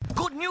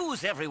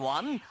news,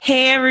 everyone.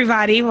 Hey,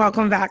 everybody.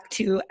 Welcome back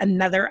to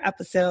another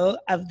episode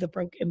of the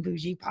Broke and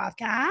Bougie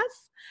podcast.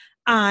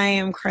 I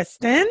am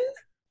Kristen.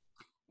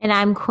 And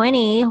I'm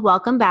Quinny.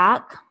 Welcome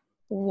back.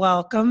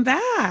 Welcome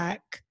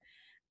back.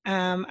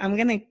 I'm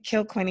going to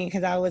kill Quinny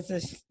because I was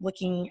just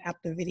looking at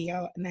the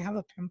video and I have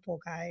a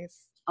pimple, guys.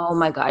 Oh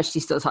my gosh,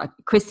 she's still talking.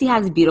 Christy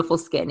has beautiful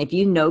skin. If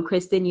you know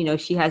Kristen, you know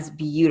she has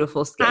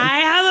beautiful skin. I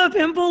have a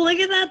pimple. Look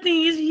at that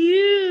thing. It's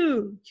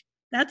huge.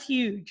 That's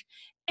huge.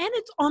 And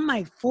it's on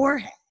my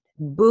forehead.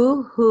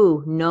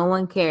 Boo-hoo. No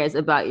one cares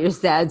about your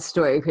sad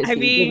story, Christy. I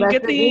mean,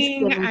 good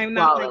thing I'm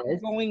not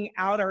like going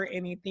out or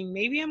anything.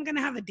 Maybe I'm going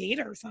to have a date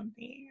or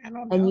something. I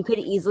don't know. And you could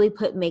easily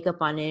put makeup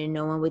on it and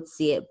no one would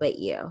see it but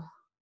you.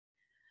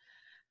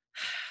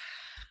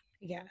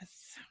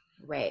 Yes.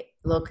 Right.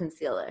 A little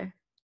concealer.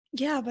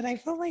 Yeah, but I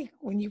feel like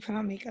when you put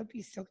on makeup,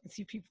 you still can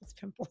see people's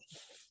pimples.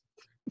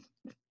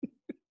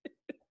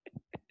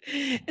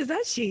 Is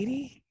that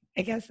shady?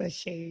 I guess that's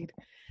shade.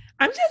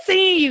 I'm just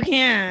saying you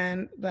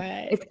can,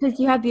 but... It's because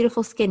you have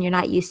beautiful skin. You're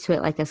not used to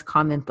it like us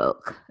common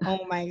folk. Oh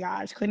my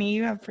gosh, Quinny,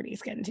 you have pretty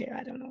skin too.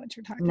 I don't know what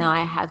you're talking about. No,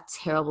 I have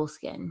terrible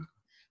skin.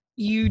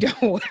 You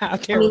don't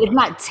have terrible. I mean, it's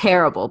not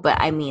terrible, but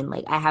I mean,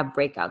 like, I have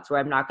breakouts where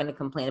I'm not going to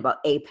complain about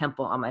a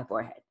pimple on my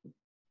forehead.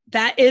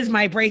 That is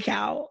my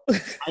breakout.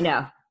 I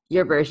know.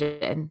 Your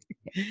version.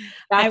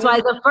 That's why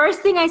the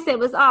first thing I said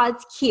was, oh,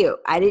 it's cute.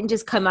 I didn't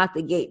just come out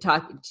the gate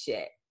talking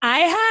shit. I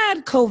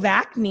had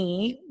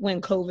Covacne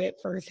when COVID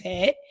first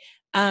hit,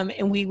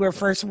 and we were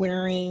first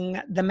wearing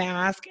the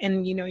mask,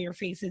 and you know your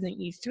face isn't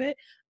used to it.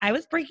 I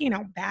was breaking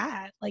out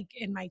bad, like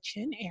in my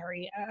chin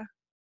area.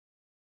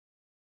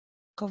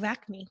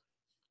 Covacne.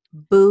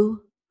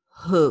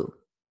 Boo-hoo.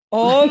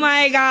 Oh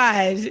my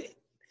gosh.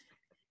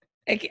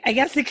 I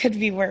guess it could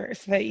be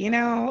worse, but you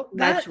know.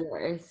 Much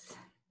worse.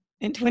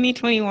 In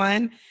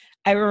 2021,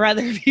 I would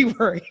rather be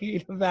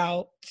worried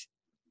about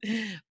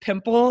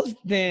pimples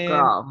than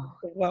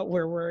what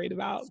we're worried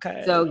about.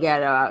 So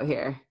ghetto out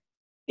here.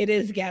 It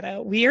is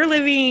ghetto. We are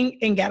living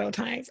in ghetto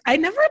times. I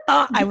never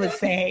thought I would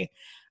say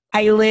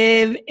I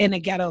live in a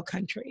ghetto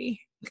country.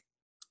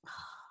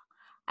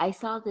 I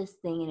saw this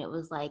thing and it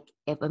was like,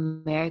 if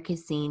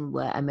America's seen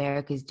what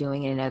America's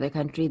doing in another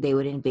country, they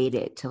would invade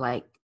it to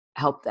like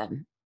help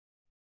them.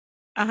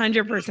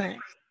 100%.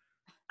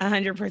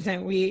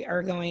 100%. We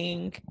are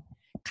going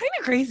kind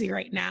of crazy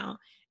right now.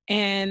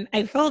 And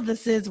I feel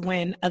this is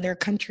when other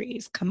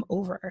countries come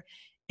over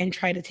and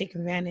try to take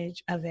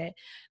advantage of it.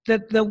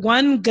 The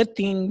one good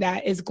thing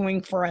that is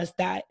going for us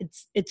that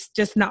it's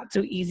just not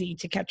so easy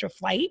to catch a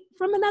flight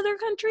from another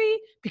country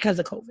because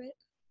of COVID.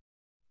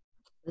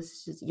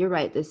 You're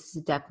right. This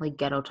is definitely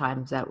ghetto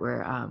times that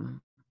we're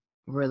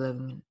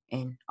living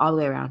in all the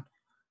way around.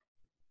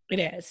 It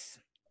is.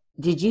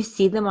 Did you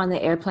see them on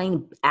the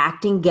airplane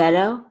acting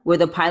ghetto where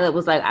the pilot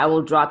was like, I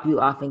will drop you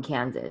off in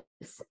Kansas?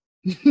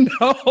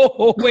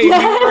 No, wait, we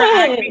were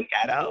acting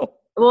ghetto.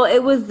 Well,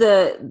 it was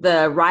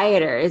the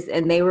rioters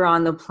and they were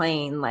on the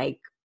plane, like,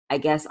 I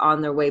guess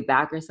on their way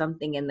back or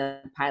something. And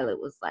the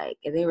pilot was like,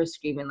 and they were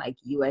screaming like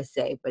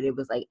USA, but it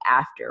was like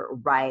after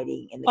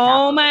rioting in the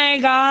Capitol. My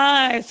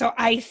God. So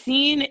I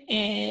seen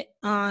it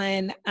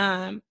on,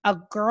 a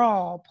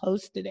girl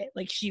posted it.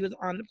 Like she was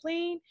on the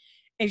plane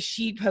and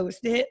she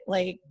posted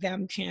like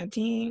them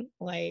chanting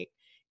like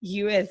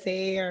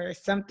USA or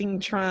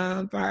something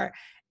Trump or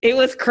it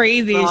was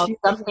crazy.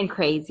 Something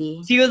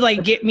crazy. She was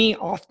like, get me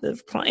off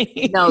this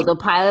plane. No, the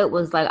pilot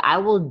was like, I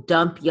will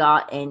dump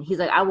y'all in. He's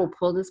like, I will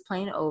pull this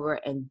plane over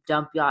and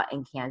dump y'all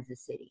in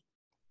Kansas City.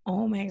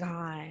 Oh my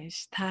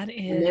gosh. That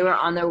is. And they were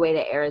on their way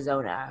to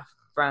Arizona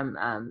from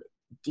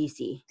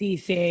DC.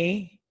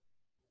 DC.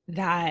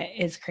 That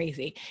is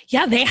crazy.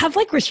 Yeah, they have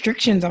like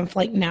restrictions on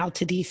flight now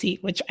to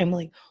DC, which I'm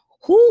like,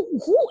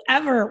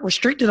 whoever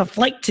restricted a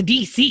flight to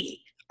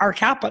DC, our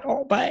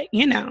capital, but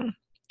you know.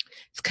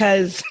 It's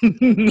because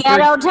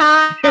ghetto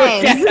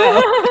times.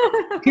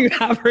 You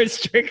have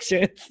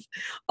restrictions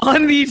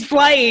on these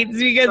flights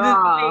because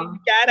it's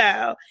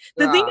ghetto.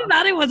 The thing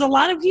about it was a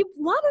lot of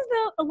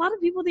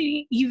people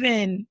didn't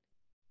even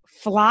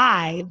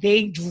fly.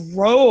 They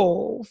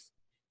drove.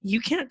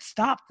 You can't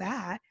stop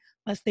that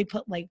unless they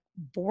put like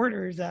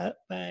borders up.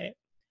 But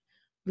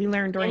we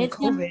learned during it's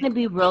COVID. It's going to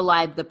be real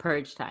live the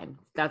purge time.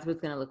 That's what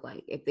it's going to look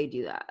like if they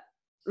do that.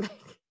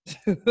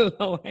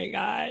 Oh my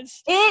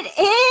gosh.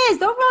 It is.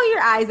 Don't roll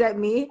your eyes at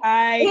me.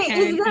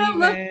 It's gonna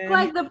look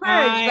like the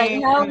purge. Like,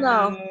 hell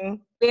no.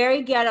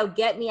 Very ghetto.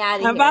 Get me out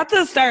of here. I'm about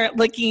to start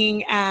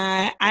looking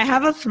at, I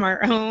have a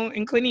smart home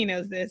and Quinny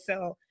knows this.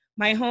 So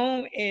my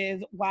home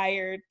is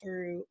wired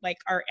through like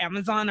our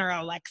Amazon or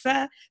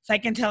Alexa. So I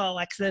can tell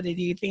Alexa to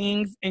do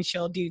things and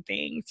she'll do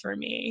things for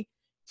me.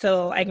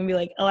 So I can be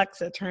like,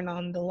 Alexa, turn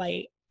on the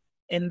light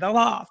in the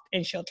loft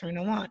and she'll turn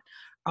it on.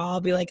 I'll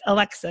be like,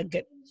 Alexa,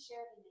 get.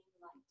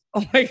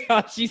 Oh my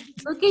gosh.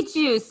 Look at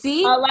you.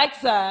 See?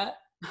 Alexa.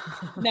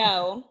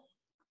 No.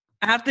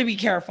 I have to be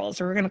careful.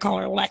 So we're going to call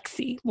her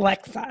Lexa.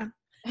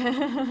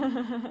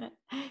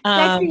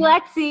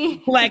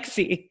 Sexy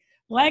Lexi.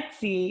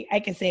 Lexi.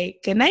 I can say,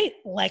 good night,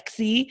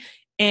 Lexi.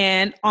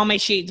 and all my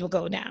shades will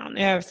go down.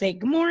 And I would say,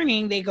 good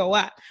morning, they go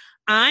up.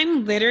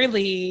 I'm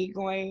literally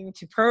going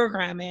to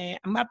program it.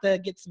 I'm about to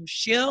get some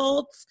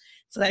shields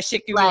so that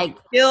shit can like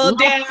shield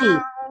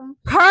down.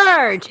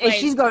 Purge. And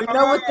she's going to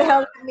know what the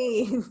hell it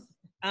means.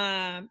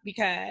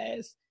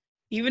 Because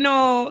even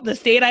though the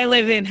state I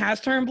live in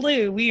has turned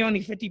blue, we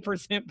only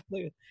 50%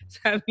 blue. So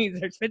that means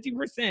there's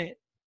 50%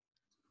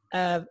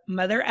 of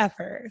mother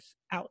effers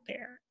out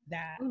there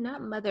that. Oh,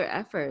 not mother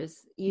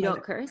effers. You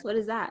don't curse? What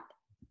is that?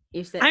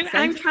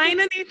 I'm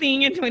trying a new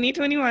thing in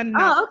 2021.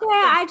 Oh,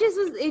 okay.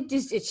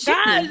 It shook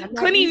me.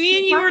 Connie, me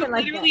and you were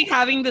literally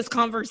having this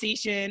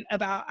conversation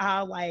about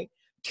how like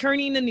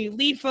turning the new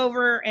leaf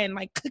over and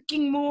like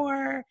cooking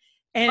more.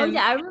 And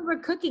I remember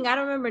cooking. I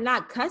don't remember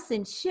not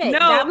cussing shit.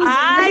 No,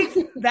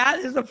 that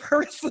is a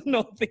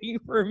personal thing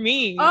for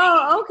me.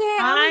 Oh, okay.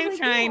 I'm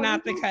trying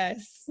not to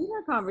cuss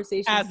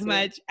as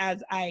much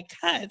as I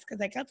cuss, because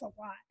I cuss a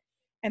lot.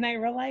 And I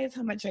realize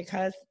how much I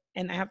cuss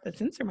and I have to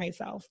censor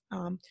myself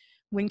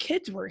when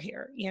kids were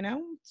here,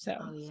 So.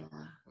 Oh, yeah.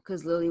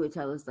 Because Lily would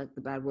tell us like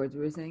the bad words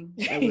we were saying.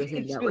 She'd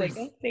be like,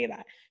 don't say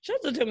that. She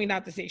also told me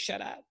not to say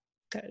shut up.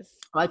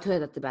 I told her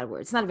that's a bad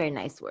word. It's not a very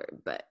nice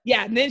word, but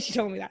yeah. And then she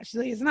told me that she's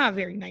like, it's not a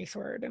very nice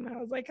word, and I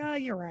was like, oh,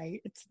 you're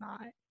right, it's not.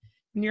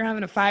 And you're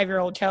having a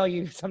 5-year-old tell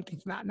you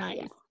something's not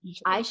nice. Yeah.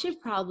 I should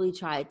probably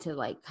try to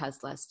like cuss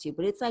less too,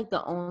 but it's like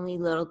the only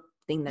little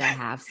thing that I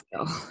have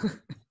still.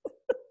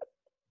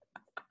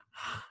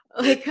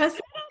 Like cussing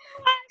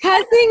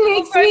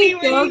makes me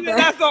feel good.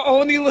 That's the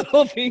only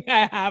little thing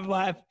I have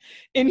left.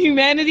 In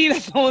humanity,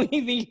 that's the only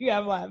thing you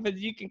have left,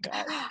 is you can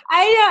cuss.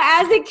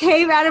 I know, as it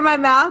came out of my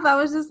mouth, I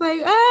was just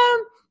like,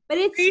 but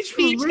it's free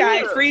speech,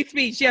 guys. Free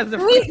speech. She has the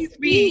free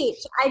speech.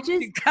 I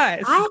just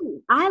cuss.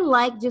 I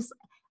like just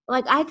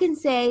like I can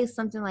say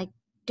something like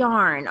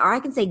darn, or I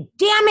can say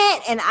damn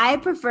it, and I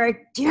prefer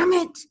damn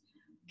it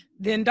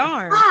than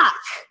darn. Fuck.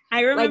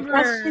 I remember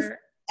like, that's just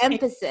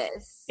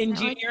emphasis. In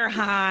junior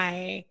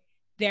high,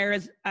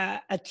 there's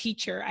a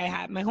teacher I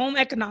had, my home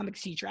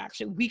economics teacher,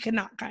 actually. We could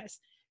not cuss.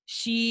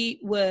 She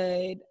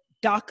would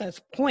dock us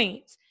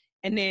points.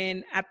 And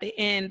then at the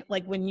end,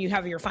 like when you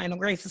have your final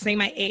grade, so say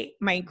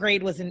my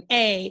grade was an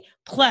A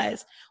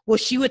plus, well,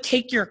 she would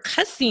take your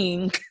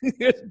cussing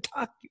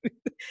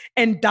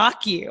and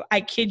dock you.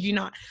 I kid you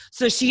not.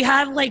 So she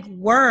had like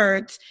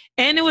words,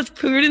 and it was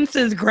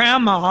Prudence's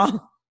grandma.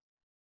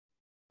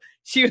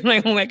 She was my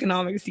home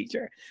economics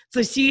teacher.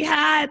 So she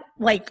had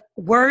like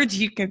words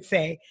you can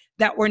say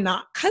that were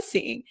not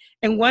cussing.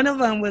 And one of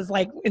them was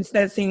like,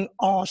 instead of saying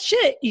all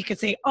shit, you could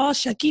say all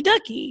shucky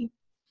ducky.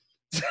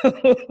 So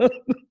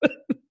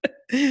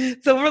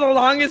for the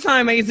longest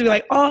time, I used to be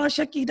like, oh,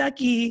 shucky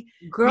ducky.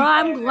 Girl,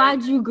 I'm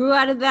glad you grew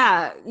out of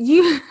that.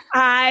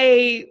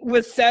 I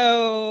was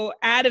so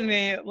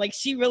adamant. Like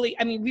she really,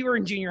 I mean, we were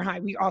in junior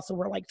high. We also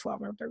were like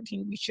 12 or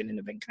 13. We shouldn't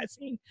have been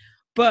cussing.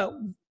 But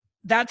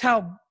that's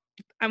how,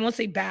 I won't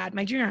say bad.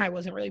 My junior high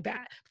wasn't really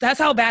bad. That's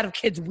how bad of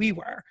kids we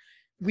were.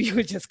 We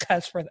would just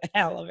cuss for the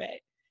hell of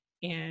it.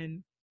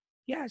 And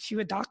yeah, she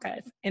would dock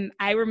us. And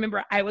I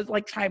remember I was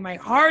like trying my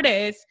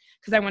hardest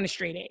because I wanted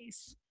straight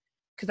A's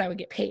because I would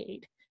get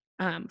paid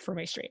for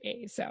my straight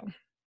A's. So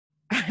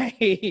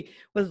I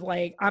was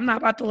like, I'm not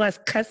about to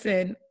let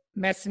cussing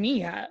mess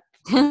me up.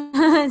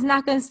 It's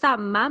not going to stop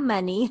my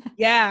money.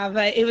 Yeah,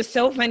 but it was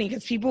so funny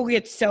because people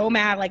get so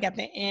mad, like at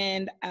the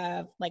end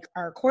of like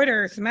our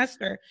quarter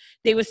semester,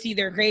 they would see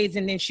their grades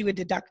and then she would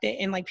deduct it.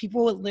 And like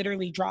people would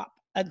literally drop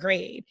a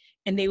grade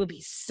and they would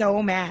be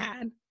so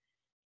mad.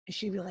 And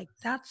she'd be like,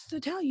 that's to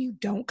tell you,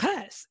 don't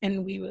cuss.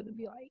 And we would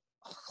be like,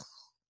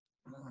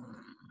 oh.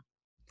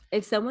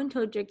 If someone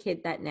told your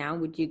kid that now,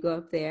 would you go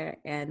up there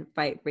and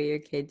fight for your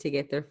kid to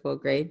get their full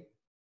grade?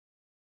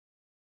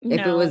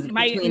 If it was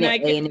between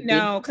an A and a B?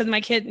 No, because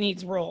my kid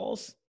needs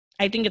rules.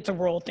 I think it's a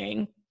rule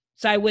thing.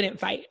 So I wouldn't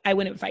fight. I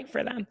wouldn't fight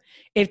for them.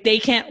 If they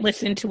can't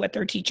listen to what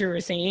their teacher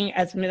is saying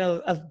as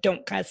middle of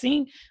don't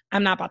cussing,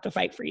 I'm not about to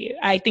fight for you.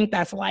 I think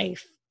that's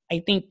life.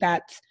 I think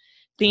that's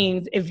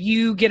things. If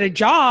you get a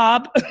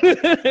job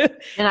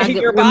and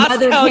your boss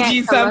tells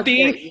you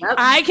something,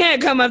 I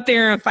can't come up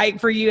there and fight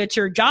for you at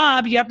your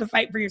job. You have to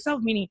fight for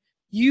yourself, meaning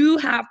you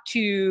have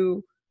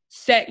to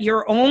set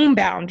your own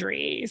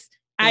boundaries.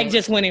 I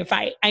just wouldn't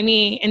fight. I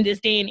mean, in this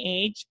day and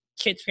age,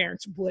 kids'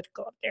 parents would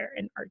go up there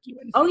and argue.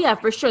 Oh, yeah,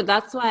 for sure.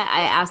 That's why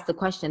I asked the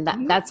question.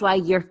 That's why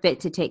you're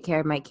fit to take care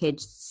of my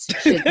kids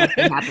should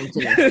something happen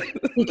to them.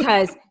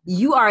 Because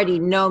you already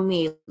know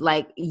me.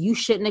 Like, you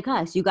shouldn't have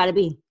cussed. You got to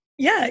be.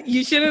 Yeah,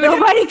 you shouldn't.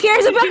 Nobody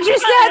cares about your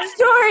sad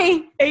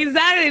story.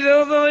 Exactly. They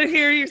don't want to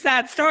hear your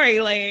sad story.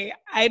 Like,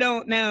 I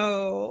don't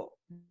know.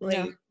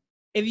 Like,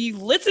 if you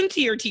listen to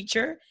your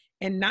teacher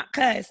and not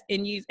cuss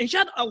and use, and she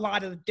had a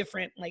lot of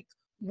different, like,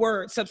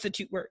 words,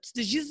 substitute words.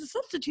 Did you use the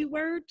substitute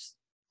words?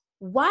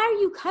 Why are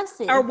you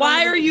cussing? Or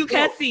why are you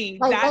cussing?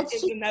 Like, that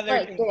is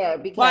another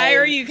thing. Why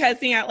are you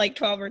cussing at like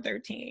 12 or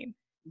 13?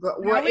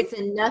 Well, it's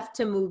enough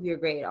to move your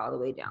grade all the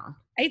way down.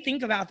 I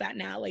think about that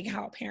now, like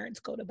how parents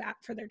go to bat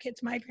for their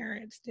kids. My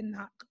parents did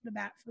not go to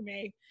bat for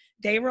me.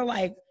 They were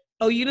like,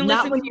 oh, you didn't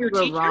listen to your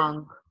teacher?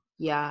 Wrong.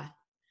 Yeah.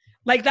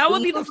 Like that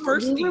would be the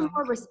first we were thing.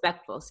 more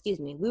respectful. Excuse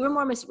me. We were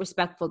more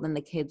respectful than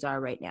the kids are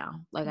right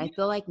now. Like I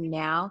feel like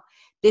now,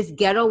 this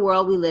ghetto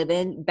world we live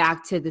in,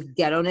 back to this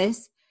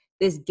ghetto-ness,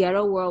 this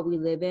ghetto world we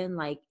live in,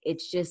 like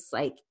it's just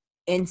like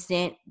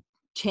instant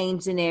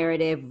change the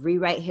narrative,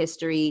 rewrite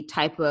history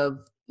type of,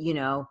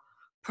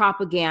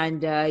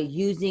 propaganda,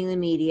 using the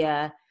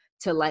media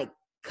to like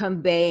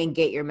convey and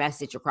get your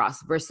message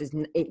across versus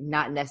it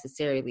not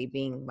necessarily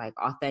being like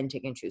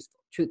authentic and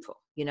truthful.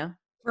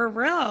 For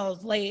real.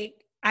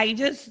 Like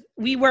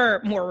we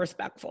were more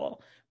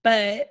respectful,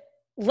 but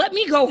let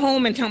me go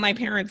home and tell my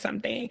parents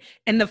something.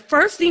 And the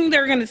first thing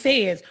they're going to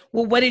say is,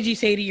 well, what did you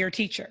say to your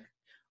teacher?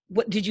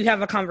 What did you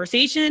have a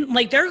conversation?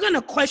 Like they're going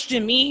to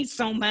question me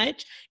so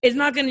much. It's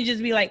not going to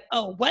just be like,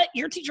 oh, what?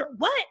 Your teacher,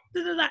 what?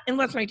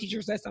 Unless my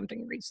teacher says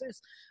something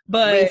racist.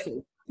 But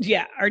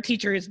yeah, our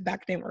teachers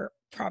back then were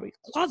probably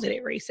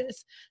closeted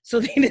racist. So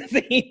they didn't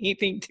say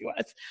anything to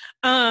us.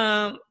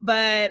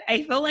 But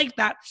I feel like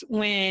that's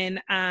when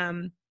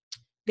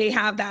they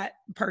have that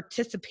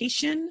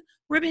participation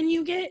ribbon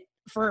you get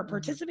for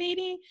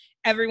participating.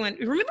 Everyone,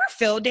 remember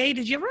field day?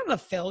 Did you ever have a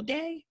field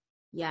day?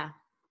 Yeah.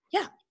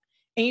 Yeah.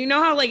 And you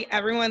know how like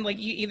everyone, like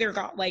you either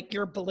got like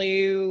your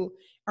blue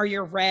or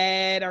your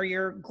red or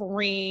your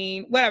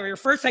green, whatever, your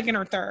first, second,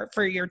 or third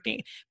for your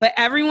thing. But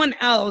everyone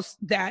else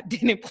that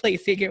didn't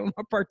place, they give them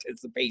a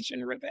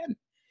participation ribbon.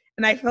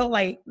 And I feel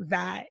like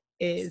that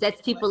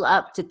sets people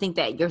up to think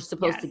that you're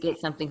supposed to get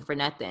something for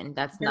nothing.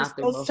 That's you're not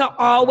the supposed to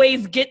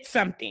always get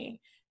something.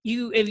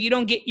 If you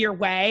don't get your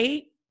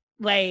way,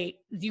 like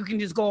you can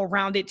just go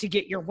around it to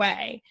get your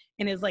way.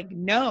 And it's like,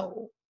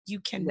 no, you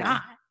cannot.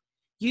 Yeah.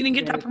 You didn't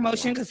get that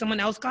promotion because someone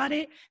else got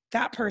it.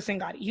 That person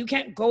got it. You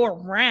can't go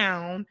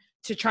around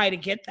to try to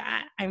get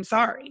that. I'm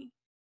sorry.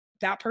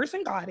 That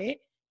person got it.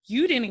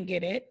 You didn't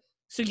get it.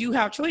 So you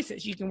have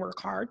choices. You can work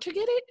hard to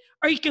get it,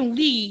 or you can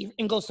leave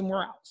and go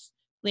somewhere else.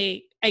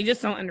 Like, I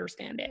just don't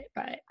understand it.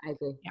 But I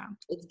agree. Yeah.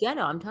 It's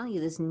ghetto. I'm telling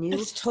you,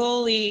 it's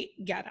totally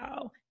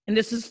ghetto. And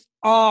this is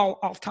all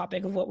off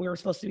topic of what we were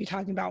supposed to be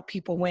talking about,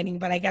 people winning,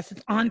 but I guess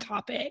it's on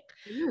topic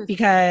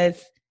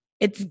because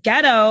it's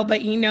ghetto,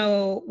 but you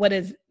know what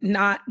is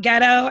not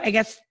ghetto? I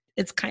guess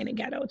it's kind of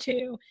ghetto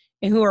too.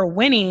 And who are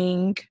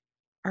winning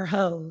are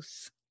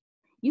hoes.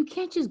 You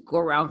can't just go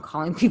around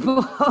calling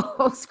people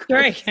hoes. Sure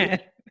I can.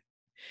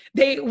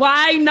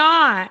 Why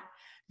not?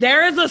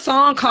 There is a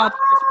song called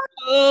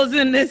Hoes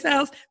in This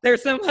House.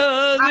 There's some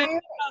hoes in this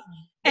house.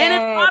 And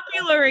it's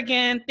popular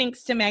again,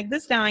 thanks to Meg Thee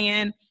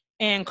Stallion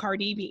and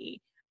Cardi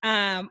B.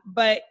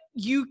 But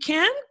you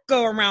can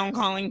go around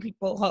calling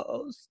people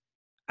hoes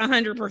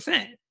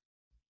 100%.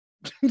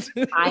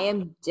 I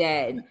am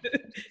dead.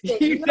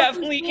 You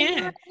definitely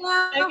can.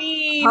 I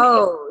mean,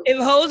 hoes. If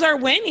hoes are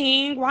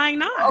winning, why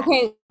not?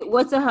 Okay,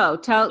 what's a hoe?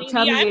 Tell me.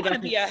 I want to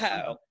be a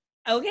hoe.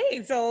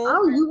 Okay, so.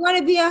 Oh, you want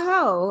to be a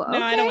hoe? No,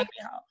 I don't want to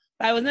be a hoe.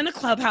 I was in a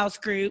Clubhouse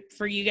group.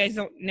 For you guys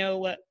don't know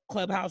what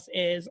Clubhouse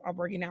is, I'll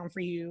break it down for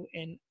you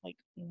in like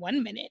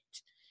 1 minute.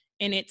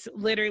 And it's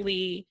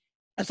literally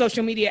a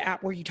social media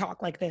app where you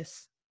talk like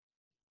this.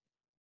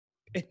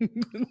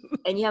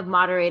 And you have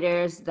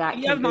moderators that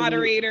you have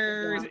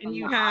moderators and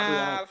you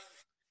have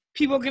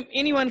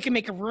anyone can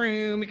make a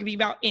room. It can be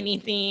about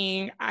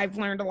anything. I've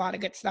learned a lot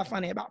of good stuff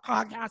on it about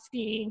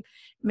podcasting,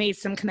 made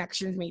some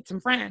connections, made some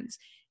friends.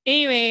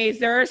 Anyways,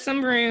 there are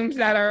some rooms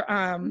that are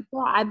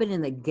well, I've been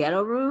in the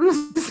ghetto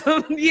rooms.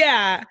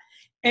 Yeah.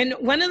 And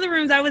one of the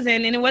rooms I was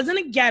in, and it wasn't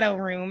a ghetto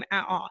room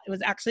at all. It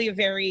was actually a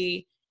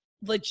very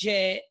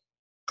legit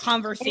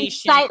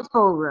conversation.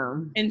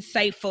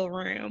 Insightful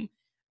room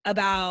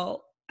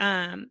about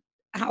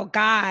how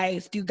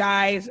guys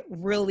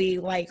really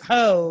like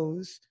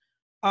hoes,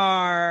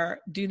 or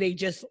do they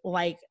just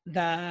like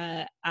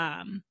the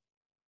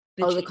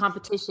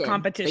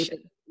competition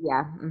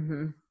yeah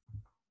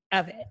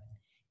of it.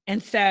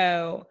 And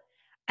so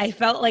I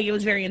felt like it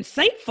was very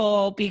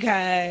insightful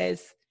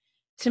because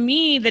to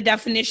me the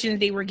definition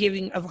they were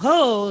giving of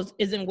hoes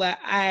isn't what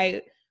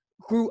I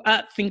grew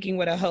up thinking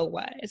what a hoe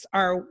was,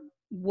 or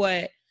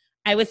what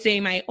I would say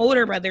my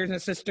older brothers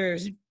and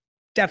sisters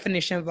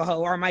definition of a hoe,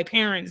 or my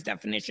parents'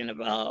 definition of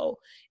a hoe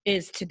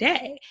is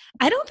today.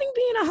 I don't think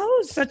being a hoe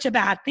is such a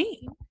bad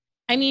thing.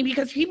 I mean,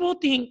 because people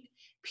think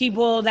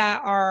people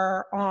that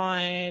are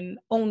on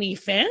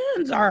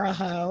OnlyFans are a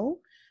hoe.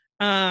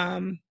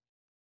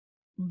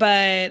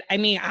 But I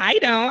mean, I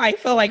don't. I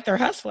feel like they're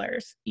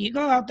hustlers. You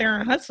go out there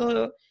and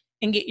hustle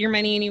and get your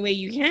money any way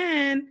you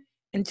can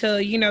until,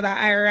 the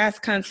IRS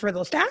comes for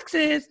those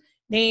taxes.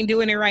 They ain't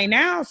doing it right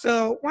now,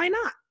 so why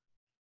not?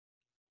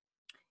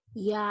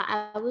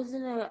 Yeah, I was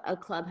in a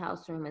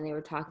Clubhouse room and they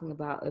were talking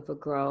about if a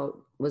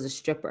girl was a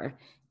stripper.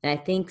 And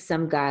I think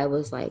some guy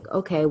was like,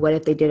 okay, what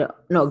if they did a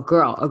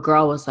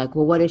girl was like,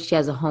 well, what if she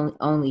has a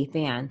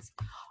OnlyFans?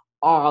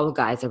 All the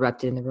guys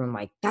erupted in the room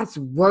like, that's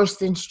worse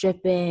than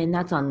stripping.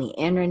 That's on the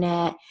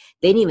internet.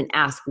 They didn't even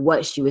ask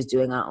what she was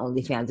doing on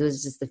OnlyFans. It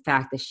was just the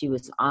fact that she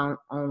was on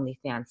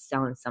OnlyFans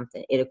selling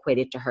something. It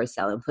equated to her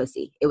selling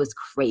pussy. It was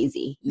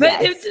crazy.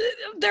 But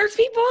there's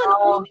people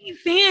on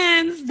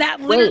OnlyFans that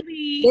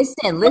literally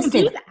listen.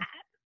 do that.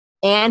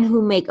 and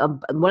who make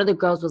one of the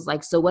girls was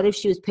like, so what if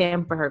she was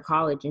paying for her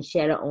college and she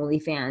had an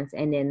OnlyFans,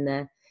 and in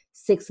the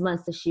 6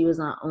 months that she was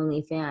on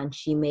OnlyFans,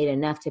 she made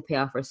enough to pay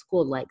off her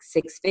school, like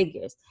 6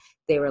 figures.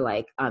 They were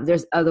like,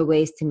 there's other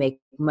ways to make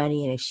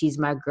money, and if she's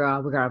my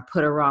girl, we're gonna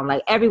put her on.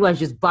 Like, everyone's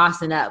just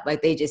bossing up,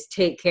 like they just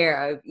take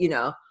care of,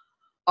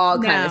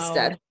 all kind of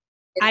stuff.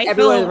 And I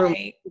everyone feel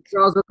like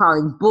girls were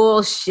calling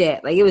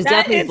bullshit. Like, it was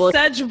definitely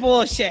bullshit. Such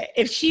bullshit.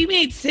 If she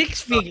made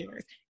 6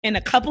 figures in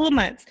a couple of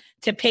months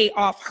to pay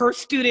off her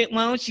student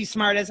loan, she's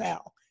smart as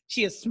hell.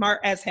 She is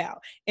smart as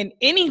hell. And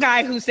any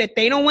guy who said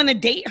they don't want to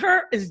date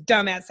her is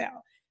dumb as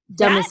hell.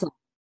 Dumb as hell.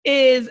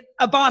 Is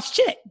a boss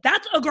chick.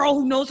 That's a girl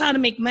who knows how to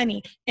make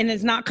money and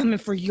is not coming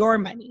for your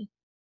money.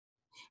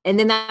 And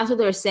then that's what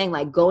they're saying,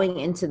 like, going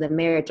into the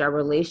marriage or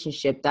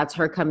relationship, that's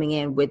her coming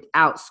in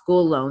without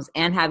school loans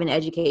and having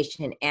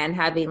education and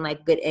having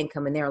like good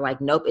income. And they're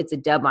like, nope, it's a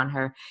dub on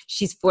her.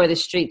 She's for the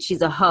street.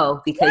 She's a hoe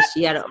because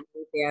she had an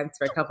OnlyFans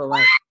for a couple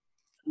months.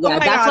 Yeah,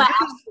 that's why I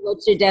asked what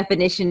your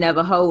definition of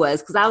a hoe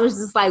was, because I was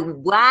just like,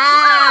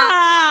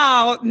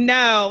 wow.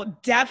 No,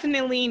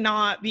 definitely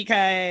not,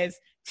 because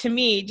to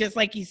me, just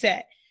like you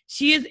said,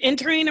 she is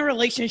entering a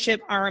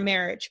relationship or a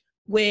marriage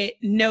with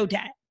no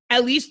debt,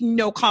 at least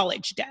no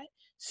college debt.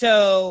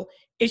 So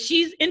if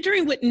she's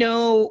entering with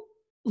no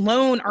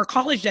loan or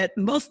college debt,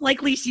 most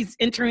likely she's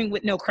entering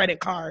with no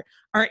credit card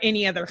or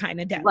any other kind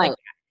of debt. Right. Like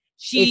that.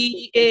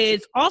 She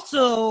is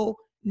also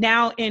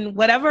now in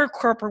whatever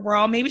corporate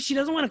world. Maybe she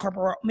doesn't want a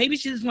corporate world. Maybe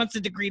she just wants a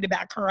degree to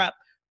back her up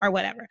or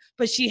whatever,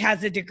 but she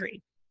has a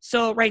degree.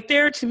 So right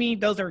there, to me,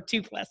 those are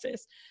 2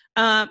 pluses.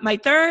 My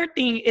third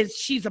thing is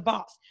she's a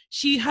boss.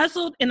 She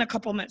hustled in a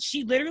couple months.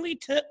 She literally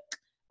took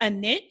a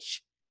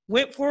niche,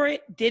 went for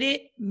it, did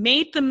it,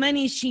 made the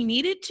money she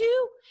needed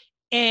to,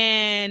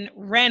 and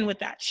ran with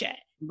that shit.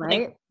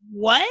 Right. Like,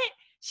 what?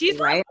 She's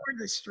not for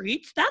the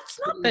streets. That's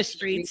not the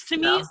streets. To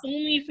me,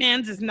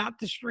 OnlyFans is not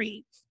the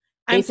streets.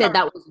 They said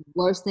that was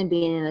worse than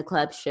being in a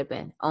club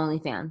stripping.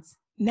 OnlyFans.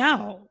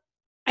 No.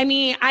 I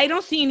mean, I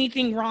don't see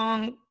anything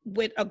wrong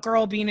with a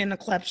girl being in a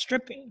club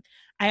stripping.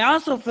 I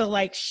also feel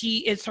like she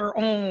is her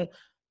own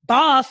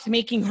boss,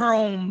 making her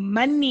own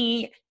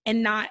money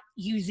and not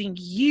using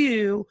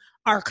you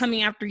or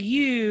coming after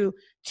you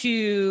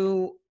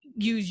to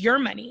use your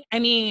money. I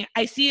mean,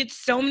 I see it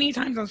so many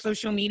times on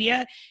social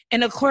media.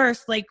 And of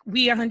course, like,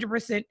 we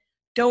 100%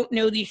 don't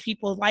know these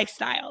people's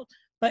lifestyles.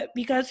 But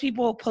because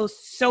people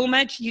post so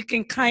much, you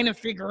can kind of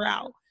figure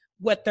out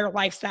what their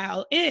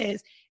lifestyle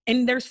is.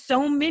 And there's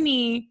so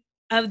many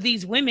of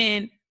these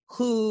women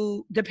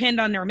who depend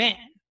on their man.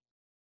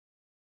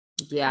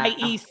 Yeah.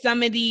 I.e.,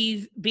 some of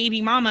these baby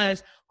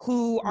mamas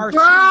who are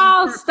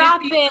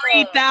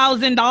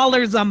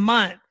 $53,000 a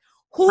month.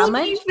 Who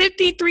needs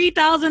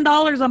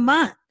 $53,000 a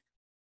month?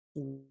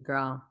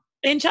 Girl.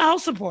 In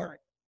child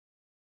support.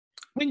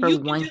 When you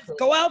can just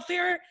go out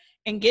there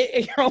and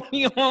get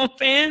your own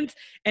fans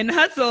and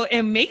hustle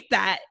and make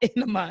that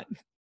in a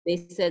month.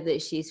 They said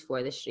that she's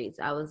for the streets.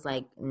 I was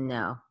like,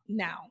 no.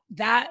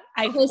 So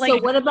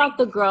what about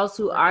the girls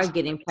who are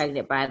getting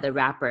pregnant by the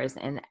rappers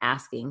and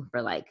asking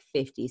for like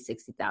 50,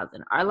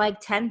 60,000 or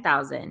like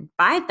 10,000,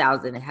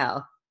 5,000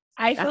 hell?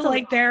 I feel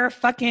like they're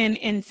fucking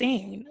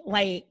insane.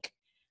 Like,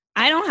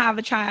 I don't have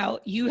a child.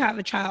 You have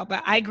a child,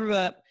 but I grew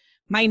up,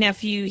 my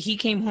nephew, he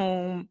came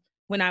home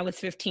when I was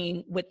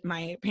 15 with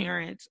my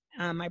parents,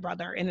 my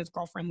brother and his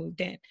girlfriend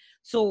moved in.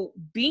 So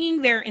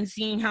being there and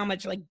seeing how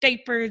much like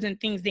diapers and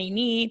things they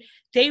need,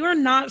 they were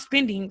not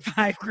spending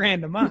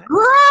 $5,000 a month.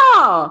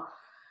 Girl,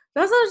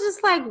 that's what I was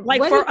just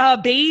like for a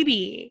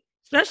baby,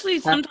 especially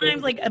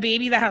sometimes like a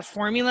baby that has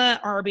formula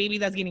or a baby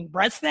that's getting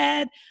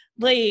breastfed.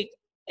 Like,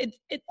 it's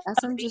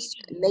that's what I'm just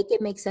make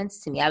it make sense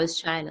to me. I was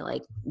trying to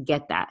like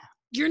get that.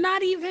 You're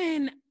not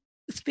even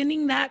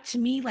spending that to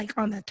me like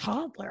on a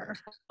toddler.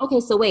 Okay,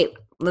 so wait,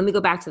 let me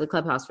go back to the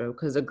Clubhouse room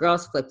because the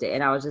girls flipped it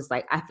and I was just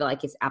like, I feel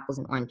like it's apples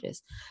and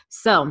oranges.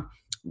 So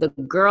the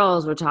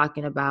girls were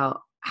talking about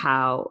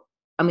how,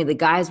 the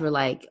guys were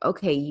like,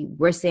 okay,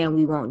 we're saying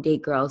we won't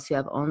date girls who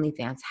have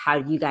OnlyFans.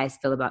 How do you guys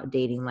feel about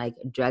dating like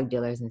drug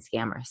dealers and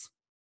scammers?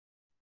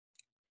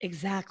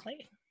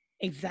 Exactly.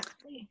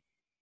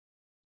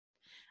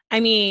 I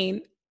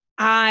mean,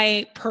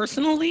 I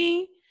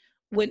personally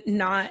would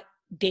not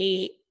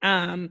date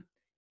a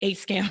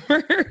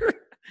scammer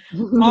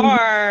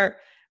or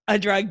a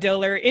drug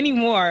dealer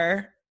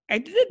anymore.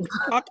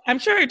 I'm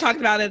sure I talked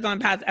about it on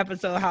past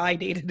episode how I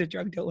dated a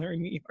drug dealer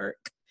in New York.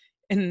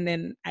 And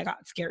then I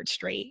got scared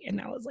straight and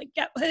I was like,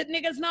 yeah, hood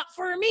niggas not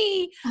for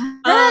me.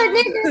 Hood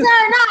niggas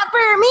are not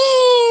for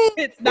me.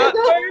 It's not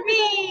for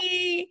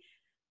me.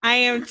 I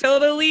am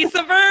totally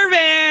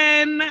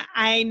suburban.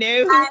 I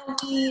know. I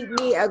need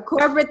me a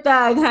corporate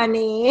thug,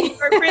 honey.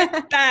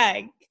 Corporate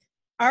thug.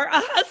 Or a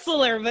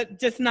hustler, but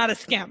just not a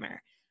scammer.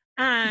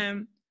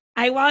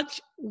 I watch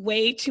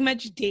way too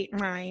much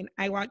Dateline.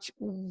 I watch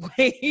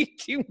way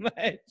too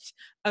much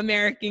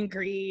American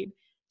Greed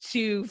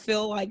to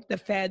feel like the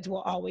feds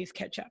will always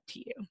catch up to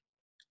you.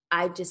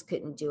 I just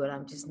couldn't do it.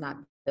 I'm just not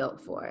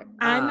built for it.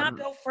 I'm not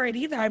built for it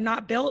either. I'm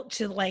not built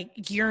to like,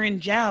 you're in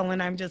jail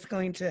and I'm just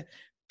going to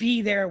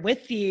be there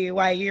with you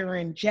while you're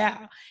in jail.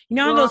 You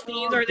know, those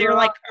things are they're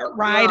like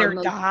ride or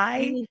die.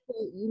 You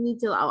need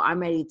to. Oh, I'm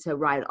ready to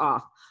ride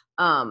off.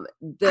 I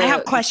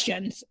have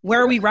questions.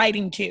 Where are we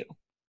riding to?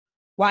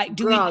 Why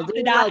do we have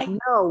to die? Like,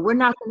 no, we're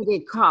not going to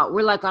get caught.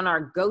 We're like on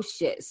our ghost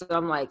shit. So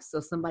I'm like, so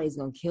somebody's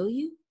going to kill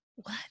you?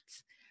 What?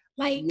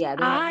 Like, yeah,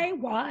 I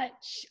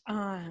watch.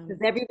 Because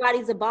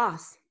everybody's a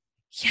boss.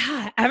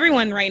 Yeah,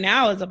 everyone right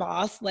now is a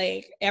boss.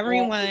 Like,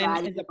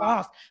 everyone is a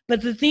boss.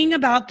 But the thing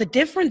about the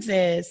difference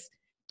is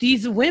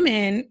these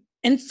women,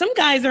 and some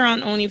guys are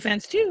on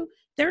OnlyFans too,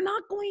 they're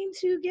not going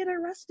to get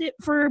arrested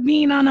for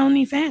being on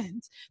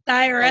OnlyFans. The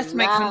IRS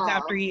might come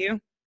after you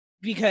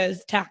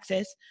because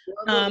taxes.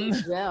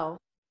 Jail.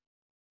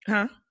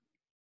 Huh?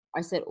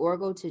 I said, or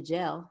go to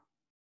jail.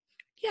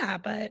 Yeah,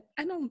 but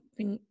I don't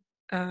think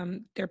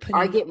they're putting.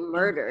 Or get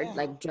murdered,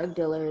 like drug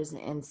dealers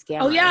and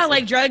scammers. Oh yeah,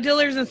 like drug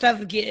dealers and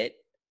stuff get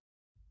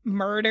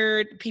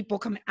murdered. People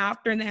come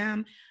after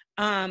them.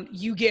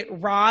 You get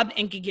robbed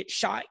and can get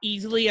shot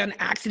easily on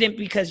accident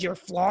because you're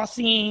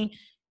flossing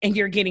and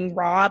you're getting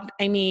robbed.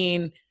 I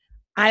mean,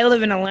 I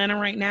live in Atlanta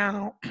right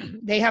now.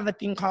 They have a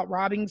thing called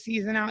robbing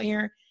season out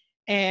here.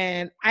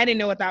 And I didn't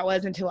know what that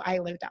was until I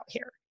lived out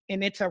here.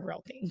 And it's a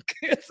real thing.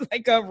 It's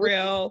like a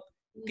real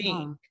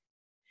thing.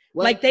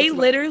 Like they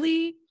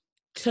literally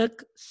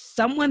took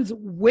someone's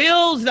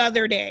wheels the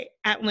other day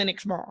at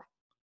Lenox Mall.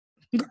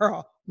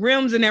 Girl,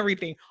 rims and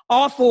everything.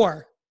 All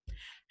four.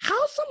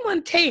 How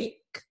someone take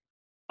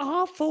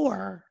all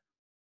four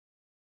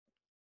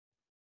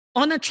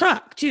on a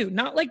truck too?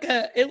 Not like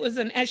it was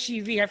an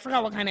SUV. I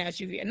forgot what kind of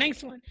SUV. A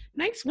nice one.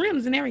 Nice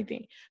rims and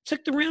everything.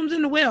 Took the rims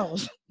and the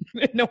wheels.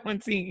 No one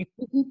seen.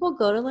 Do people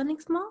go to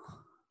Lenox Mall?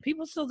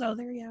 People still go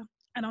there, yeah.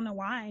 I don't know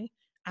why.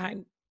 I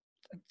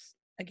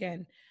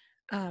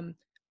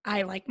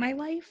like my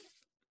life.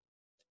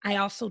 I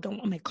also don't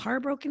want my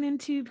car broken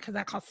into because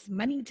that costs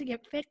money to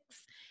get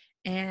fixed.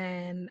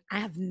 And I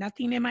have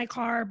nothing in my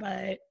car,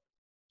 but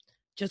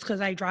just because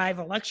I drive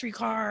a luxury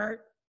car,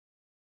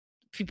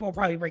 people will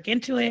probably break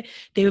into it.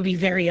 They would be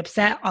very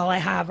upset. All I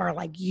have are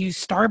like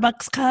used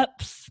Starbucks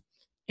cups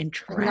and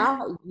trash.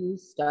 Not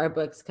used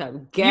Starbucks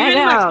cup. Get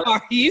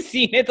out. You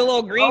seen it, the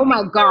little green. Oh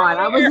my God.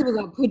 I was even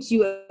going to put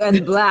you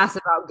on blast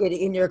about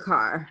getting in your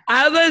car.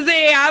 I was going to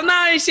say, I'm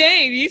not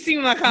ashamed. You see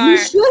my car. You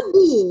should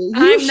be.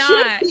 I'm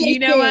not. You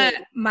know what?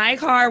 My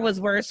car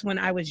was worse when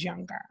I was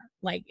younger.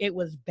 Like, it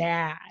was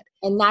bad.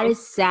 And that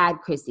is sad,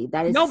 Chrissy.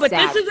 That is no, but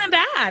sad. This isn't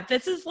bad.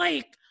 This is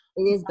like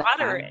it is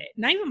moderate. Bad.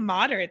 Not even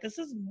moderate. This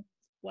is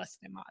less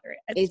than moderate.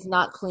 It's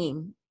not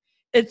clean.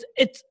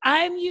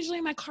 I'm usually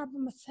in my car by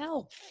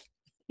myself.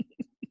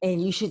 And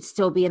you should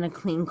still be in a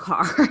clean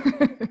car.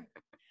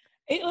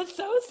 It was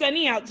so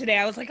sunny out today.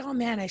 I was like, oh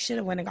man, I should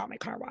have went and got my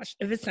car washed.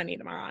 If it's sunny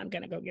tomorrow, I'm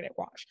going to go get it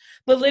washed.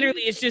 But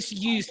literally, it's just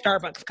used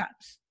Starbucks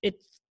cups.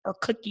 Or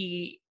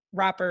cookie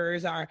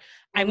wrappers. I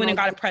went and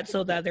got a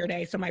pretzel the other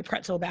day, so my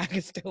pretzel bag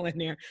is still in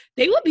there.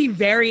 They would be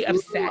very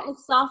upset. A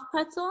soft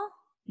pretzel?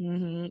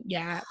 Mm-hmm.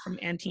 Yeah, from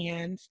Auntie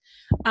Anne's.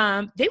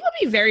 They would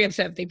be very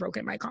upset if they broke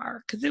in my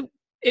car because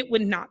it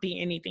would not be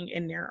anything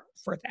in there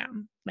for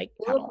them. Like,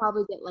 they would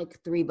probably get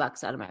like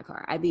 $3 out of my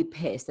car. I'd be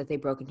pissed if they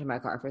broke into my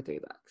car for $3.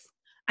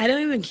 I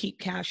don't even keep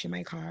cash in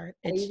my car.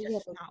 It's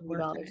just not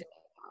worth it.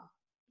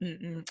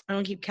 I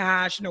don't keep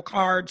cash, no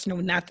cards, no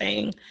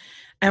nothing.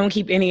 I don't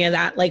keep any of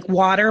that. Like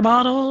water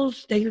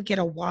bottles, they could get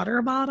a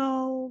water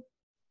bottle.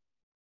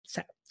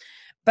 So,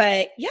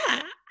 but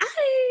yeah,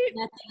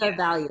 nothing of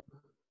value.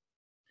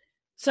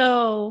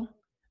 So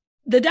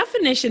the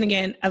definition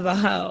again of a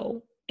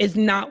hoe is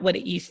not what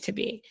it used to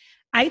be.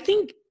 I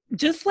think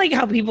just like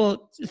how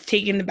people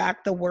taking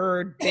back the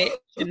word bitch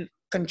and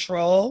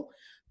control,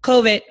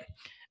 COVID.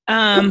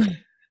 I'm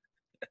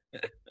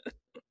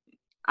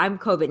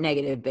COVID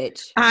negative,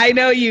 bitch. I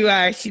know you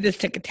are. She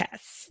just took a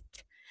test.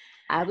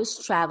 I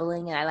was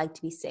traveling and I like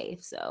to be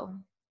safe. So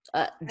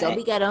don't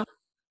be ghetto.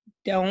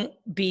 Don't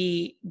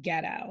be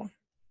ghetto.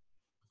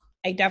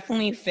 I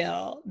definitely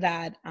feel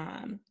that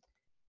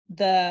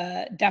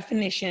the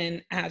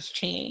definition has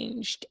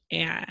changed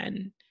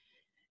and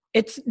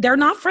they're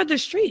not for the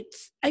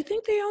streets. I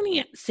think they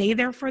only say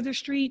they're for the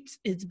streets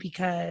is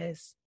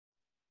because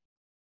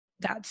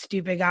that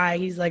stupid guy,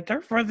 he's like,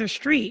 they're for the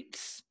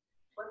streets.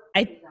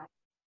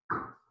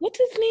 What's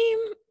his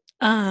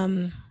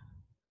name?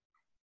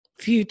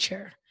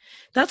 Future.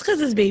 That's because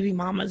his baby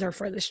mamas are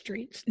for the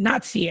streets,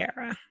 not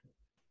Sierra.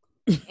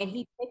 And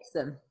he picks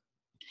them.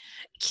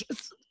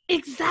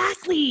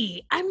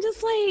 Exactly. I'm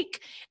just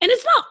like, and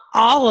it's not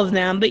all of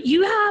them, but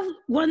you have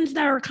ones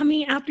that are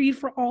coming after you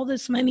for all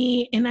this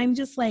money. And I'm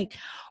just like,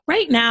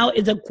 right now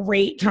is a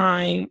great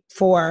time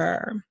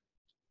for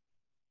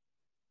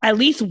at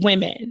least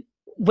women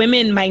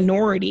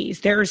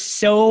minorities. There's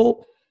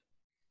so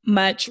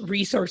much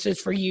resources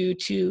for you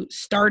to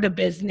start a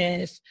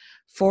business,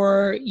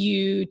 for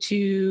you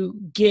to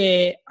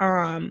get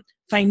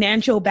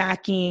financial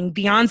backing.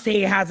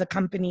 Beyonce has a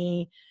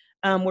company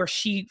where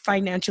she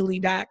financially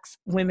backs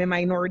women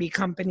minority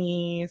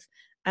companies.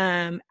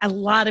 A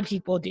lot of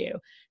people do.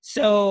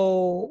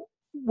 So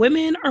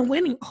women are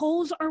winning.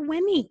 Hoes are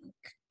winning.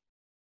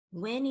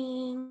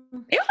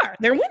 They are.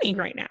 They're winning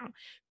right now.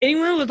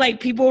 Anyone was like,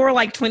 people were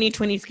like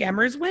 2020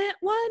 scammers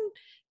won.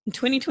 In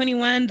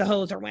 2021, the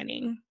hoes are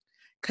winning.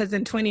 Because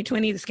in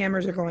 2020, the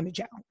scammers are going to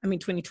jail. I mean,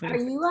 2020. Are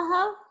you a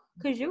hoe?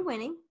 Because you're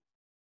winning.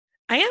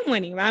 I am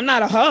winning. I'm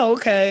not a hoe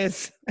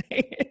because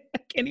I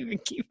can't even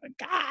keep a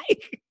guy.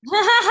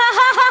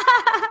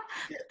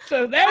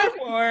 So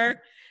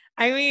therefore,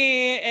 I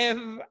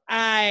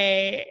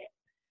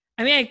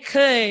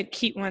could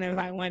keep one if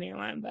I wanted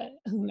one, but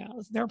who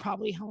knows? They're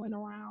probably hoeing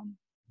around.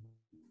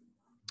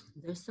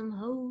 There's some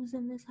hoes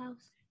in this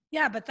house.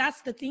 Yeah, but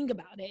that's the thing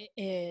about it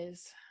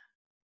is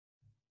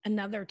a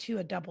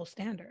double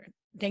standard.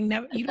 They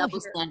never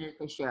Standard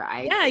for sure.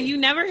 You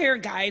never hear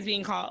guys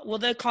being called. Well,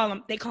 they call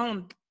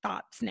them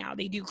thoughts now.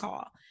 They do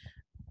call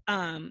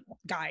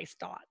guys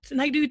thoughts,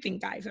 and I do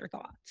think guys are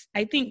thoughts.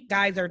 I think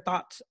guys are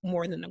thoughts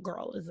more than a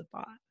girl is a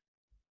thought.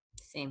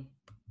 Same.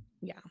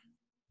 Yeah.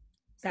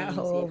 That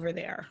hoe over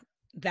there.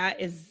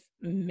 That is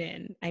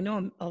men. I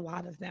know a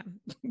lot of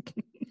them.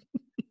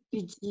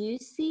 Did you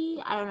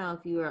see? I don't know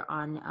if you were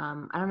on.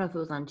 I don't know if it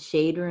was on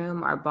Shade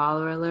Room or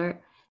Baller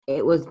Alert.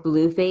 It was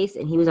Blueface,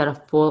 and he was at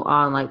a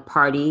full-on like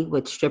party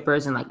with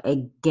strippers and like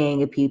a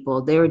gang of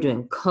people. They were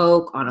doing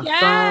coke on a phone.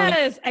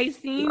 Yes, I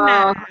seen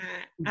that.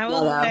 I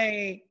was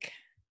like,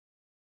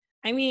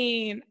 I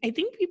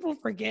think people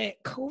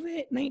forget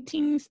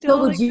COVID-19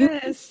 still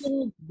exists.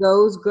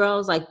 Those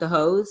girls like the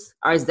hoes,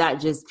 or is that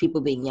just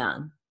people being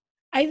young?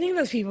 I think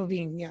those people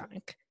being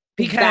young.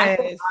 Because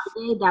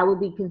that would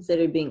be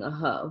considered being a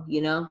hoe,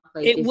 you know?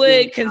 Like it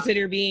would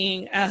consider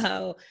being a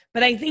hoe,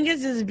 but I think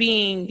it's just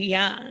being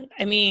young.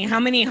 I mean, how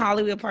many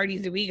Hollywood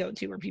parties did we go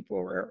to where people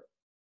were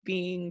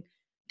doing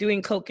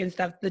coke and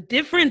stuff? The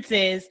difference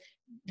is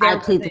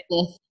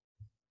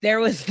there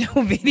was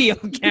no video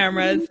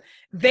cameras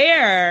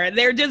there.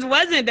 There just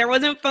wasn't. There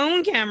wasn't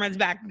phone cameras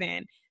back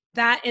then.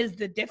 That is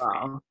the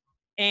difference. Wow.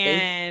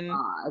 And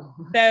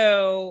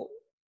so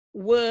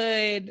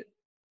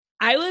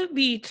I would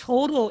be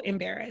total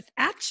embarrassed.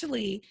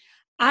 Actually,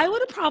 I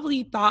would have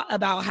probably thought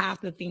about half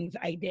the things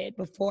I did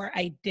before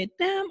I did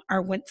them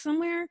or went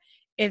somewhere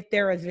if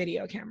there was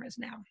video cameras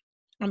now.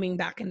 I mean,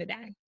 back in the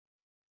day.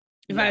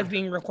 If I was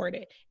being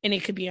recorded and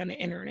it could be on the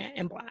internet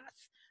and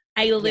blast.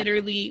 I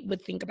literally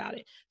would think about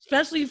it.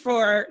 Especially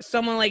for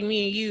someone like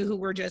me and you who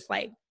were just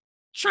like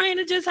trying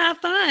to just have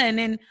fun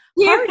and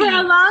party for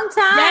a long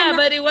time. Yeah,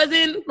 but it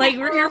wasn't like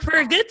we're here for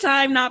a good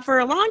time, not for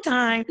a long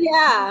time.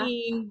 Yeah. I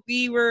mean,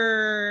 we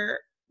were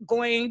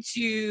going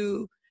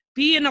to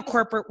be in a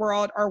corporate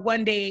world or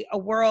one day a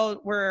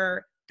world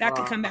where that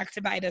could come back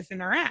to bite us in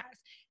our ass.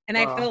 And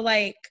I feel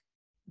like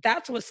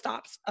that's what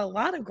stops a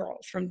lot of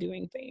girls from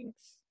doing things.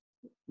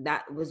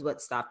 That was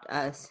what stopped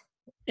us.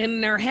 In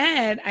their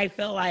head, I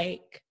feel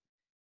like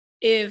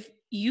if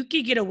you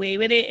could get away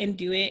with it and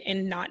do it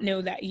and not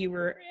know that you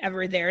were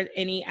ever there,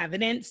 any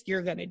evidence,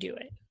 you're going to do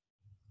it.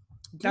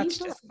 That's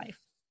just life.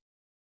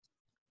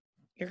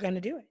 You're going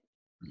to do it.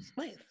 It's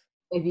life.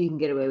 If you can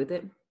get away with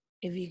it.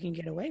 If you can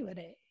get away with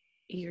it,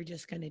 you're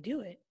just going to do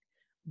it.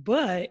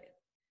 But,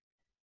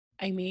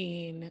 I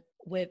mean,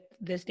 with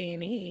this day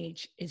and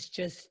age,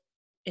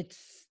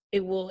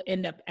 it will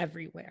end up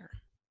everywhere.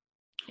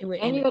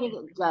 And you're going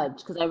to get judged,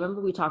 because I remember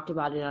we talked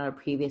about it on a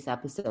previous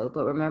episode,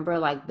 but remember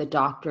like the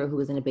doctor who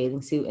was in a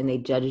bathing suit and they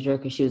judged her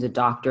because she was a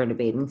doctor in a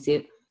bathing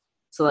suit.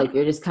 So like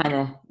you're just kind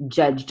of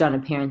judged on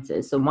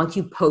appearances. So once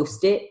you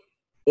post it,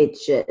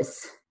 it's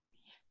just...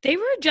 They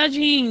were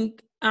judging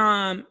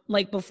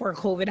like before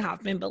COVID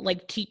happened, but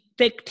like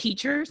thick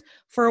teachers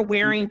for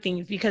wearing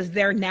things because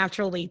they're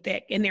naturally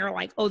thick. And they're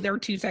like, oh, they're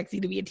too sexy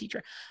to be a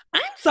teacher.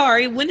 I'm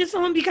sorry. When did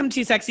someone become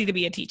too sexy to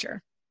be a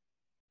teacher?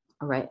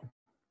 All right.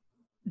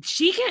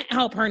 She can't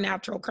help her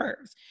natural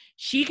curves.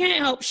 She can't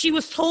help. She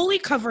was totally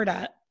covered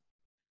up,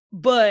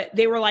 but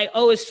they were like,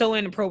 oh, it's so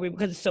inappropriate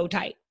because it's so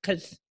tight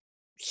because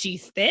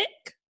she's thick.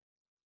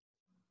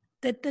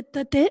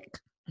 Thick.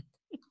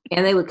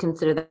 And they would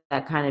consider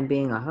that kind of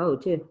being a hoe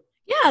too.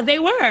 Yeah, they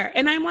were.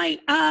 And I'm like,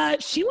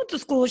 she went to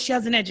school. She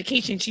has an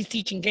education. She's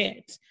teaching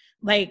kids.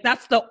 Like,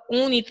 that's the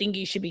only thing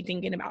you should be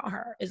thinking about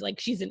her is like,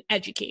 she's an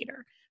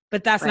educator.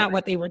 But that's not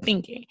what they were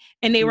thinking.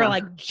 And they were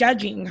like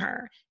judging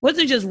her. It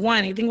wasn't just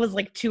one. I think it was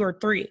like 2 or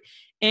 3.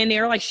 And they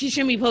were like, she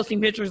shouldn't be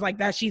posting pictures like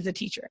that. She's a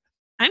teacher.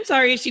 I'm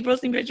sorry. Is she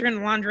posting picture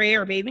in lingerie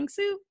or bathing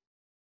suit?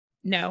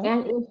 No.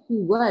 And if she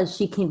was,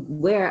 she can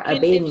wear a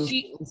bathing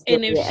suit.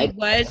 And if she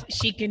was,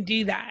 she can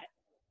do that.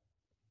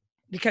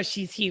 Because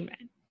she's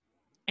human.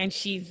 And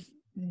she's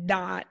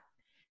not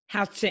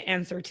have to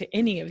answer to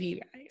any of you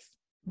guys.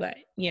 But,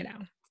 you know.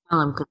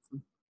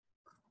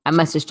 I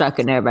must have struck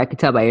a nerve. I could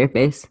tell by your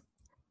face.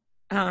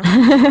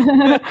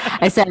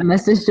 I said I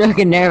must have struck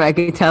a nerve. I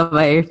could tell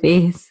by your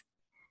face.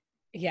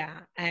 Yeah,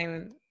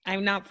 I'm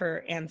not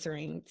for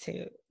answering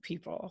to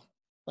people.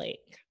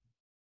 Like,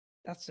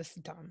 that's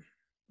just dumb.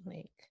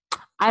 Like,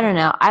 I don't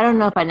know. I don't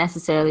know if I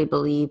necessarily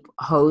believe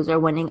hoes are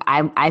winning.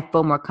 I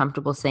feel more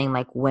comfortable saying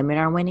like women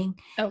are winning.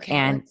 Okay,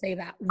 And let's say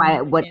that by women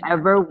are.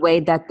 whatever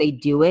way that they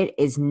do it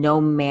is no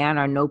man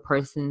or no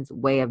person's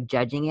way of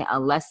judging it.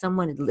 Unless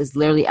someone is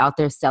literally out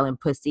there selling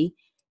pussy,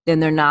 then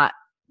they're not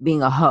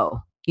being a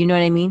hoe. You know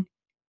what I mean?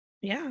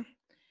 Yeah. I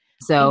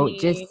So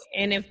just mean,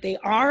 and if they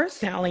are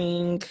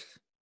selling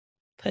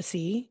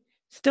pussy,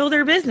 still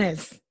their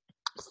business.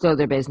 still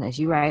their business.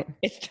 You right.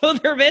 It's still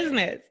their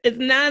business. It's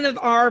none of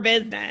our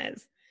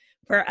business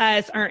for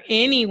us or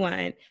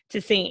anyone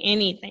to say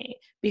anything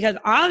because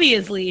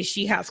obviously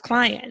she has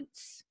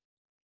clients.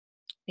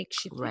 Like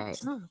she Right.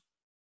 thinks, huh?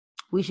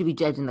 We should be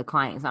judging the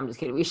clients. I'm just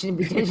kidding. We shouldn't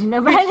be judging We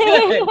nobody.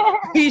 should.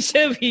 We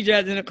should be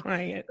judging a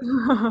client.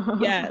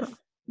 Yes.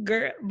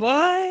 Girl,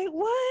 boy,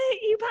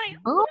 what? You buying?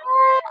 Boy,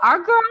 our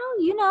girl,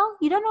 you don't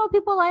know what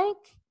people like.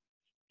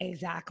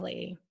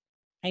 Exactly.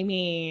 I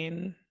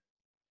mean,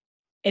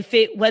 if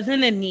it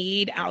wasn't a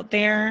need out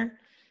there,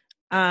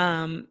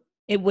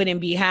 it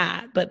wouldn't be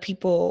had, but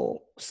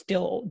people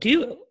still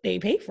do. They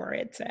pay for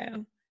it.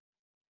 So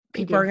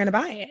people are going to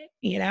buy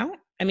it.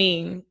 I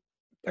mean,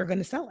 they're going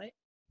to sell it.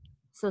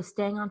 So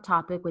staying on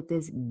topic with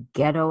this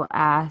ghetto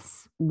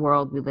ass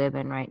world we live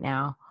in right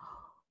now,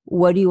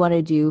 what do you want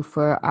to do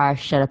for our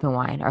shut up and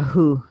wine or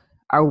who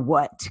or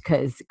what?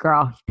 Because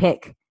girl,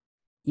 pick.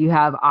 You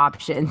have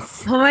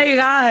options. Oh my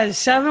gosh,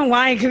 Shove and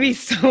Wine could be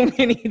so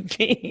many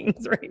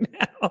things right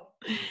now.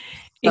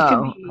 It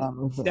could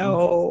be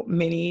so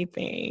many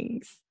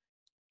things.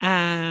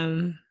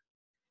 I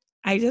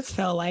just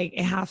feel like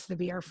it has to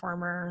be our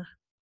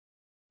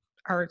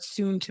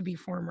soon to be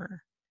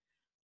former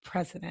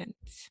president.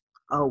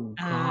 Oh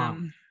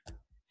God.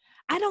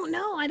 I don't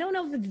know. I don't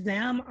know if it's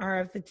them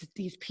or if it's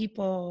these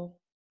people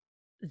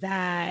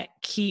that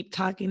keep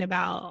talking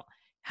about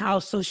how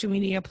social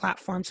media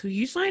platforms who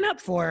you sign up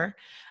for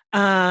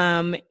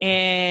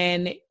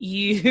and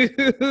you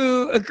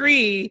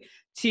agree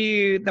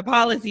to the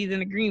policies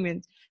and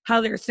agreements,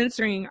 how they're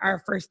censoring our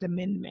First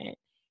Amendment.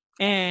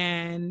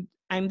 And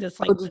I'm just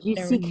like, did you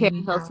see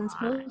Carrie Hilson's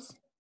post?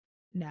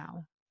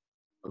 No.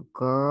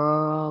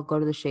 Girl, go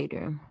to the shade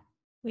room.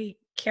 Wait,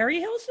 Carrie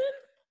Hilson?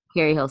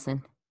 Carrie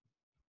Hilson.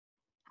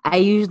 I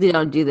usually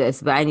don't do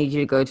this, but I need you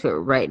to go to it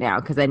right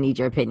now because I need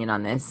your opinion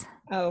on this.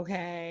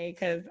 Okay,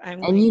 because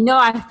I'm. And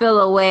I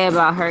feel a way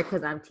about her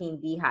because I'm Team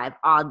Beehive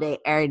all day,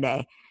 every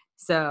day.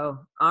 So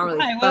I don't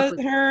really fuck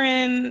with her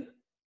and.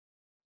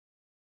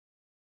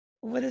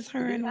 What is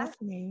her and what's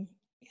her name?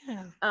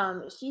 Yeah.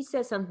 She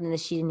said something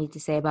that she didn't need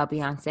to say about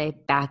Beyonce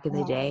back in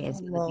the day, and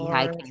so the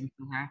Beehive came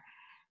from her.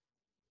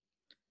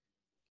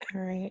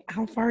 All right.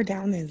 How far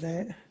down is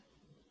it?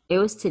 It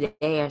was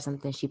today or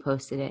something. She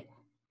posted it.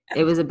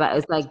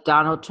 It's like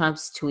Donald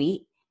Trump's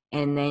tweet,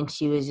 and then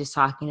she was just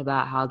talking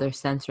about how they're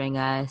censoring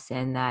us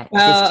and that.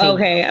 Oh,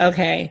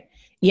 okay.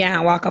 Yeah,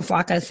 Waka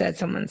Flocka said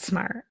someone's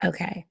smart.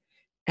 Okay.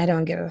 I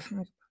don't give a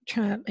fuck.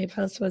 Trump, my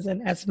post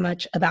wasn't as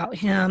much about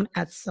him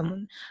as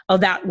someone. Oh,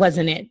 that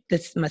wasn't it.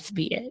 This must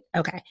be it.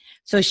 Okay.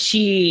 So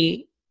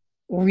she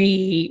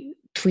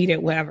retweeted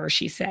whatever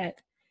she said.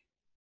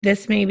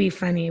 This may be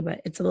funny,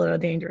 but it's a little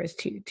dangerous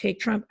too.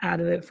 Take Trump out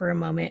of it for a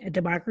moment. A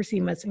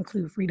democracy must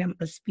include freedom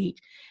of speech.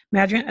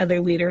 Imagine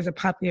other leaders or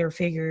popular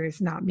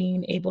figures not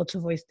being able to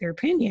voice their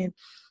opinion,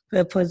 but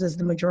opposes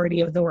the majority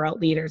of the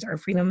world leaders. Our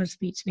freedom of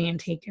speech being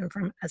taken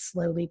from us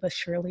slowly but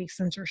surely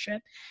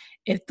censorship.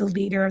 If the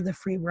leader of the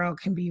free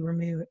world can be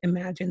removed,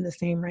 imagine the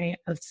same right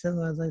of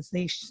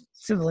civilization.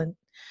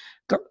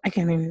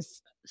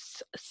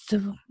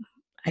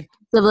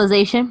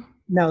 Civilization?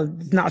 No,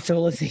 it's not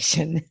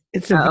civilization.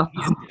 It's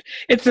civilians.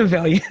 It's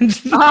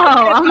civilians.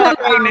 Oh, I'm like,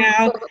 right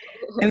now.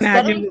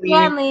 Imagine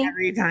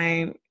every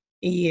time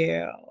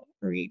you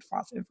read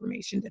false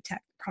information,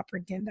 detect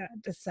propaganda,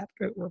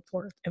 deceptive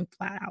reports, and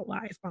flat out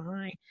lies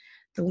behind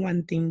the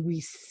one thing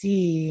we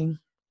see.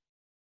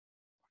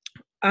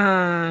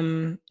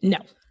 No. No.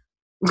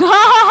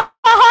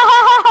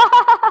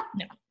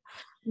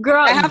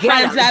 Girl, I have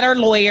friends that are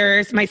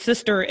lawyers. My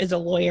sister is a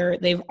lawyer.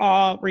 They've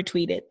all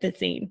retweeted the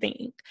same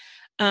thing.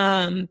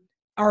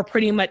 Or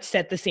pretty much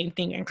said the same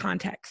thing in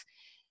context.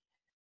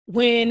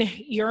 When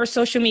your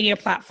social media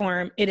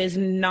platform, it is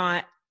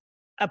not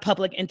a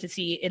public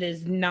entity. It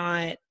is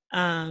not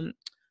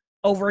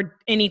over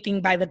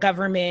anything by the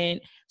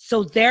government.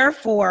 So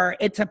therefore,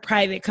 it's a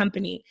private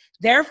company.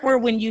 Therefore,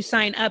 when you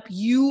sign up,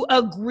 you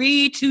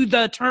agree to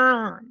the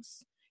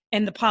terms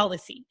and the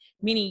policy,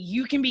 meaning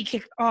you can be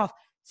kicked off,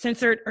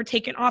 censored, or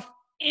taken off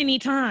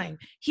anytime.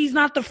 He's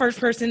not the first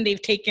person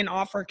they've taken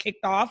off or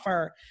kicked off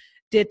or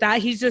did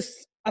that. He's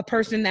just a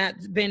person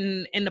that's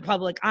been in the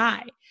public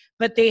eye.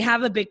 But they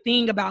have a big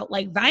thing about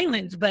like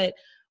violence. But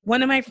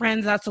one of my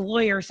friends that's a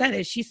lawyer said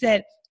it. She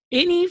said,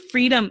 any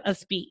freedom of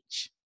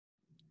speech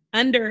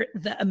under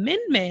the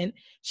amendment,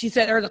 she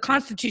said, or the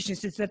Constitution,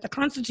 she said the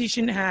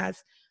Constitution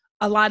has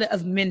a lot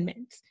of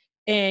amendments.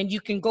 And you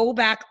can go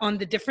back on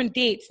the different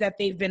dates that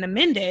they've been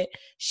amended.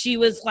 She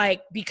was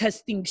like,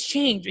 because things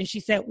change. And she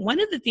said, one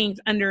of the things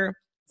under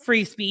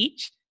free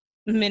speech,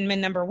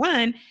 amendment number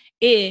 1,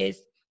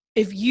 is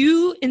if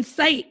you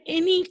incite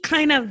any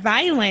kind of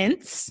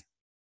violence,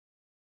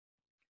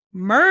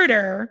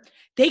 murder,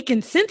 they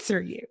can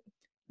censor you.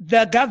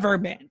 The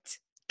government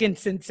can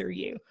censor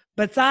you.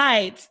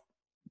 Besides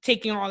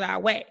taking all that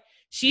away.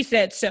 She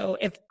said, so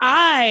if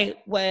I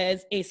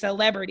was a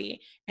celebrity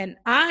and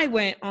I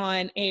went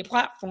on a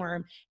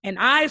platform and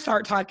I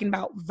start talking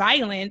about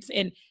violence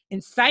and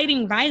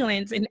inciting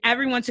violence and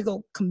everyone to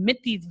go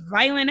commit these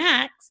violent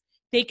acts,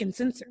 they can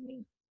censor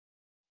me.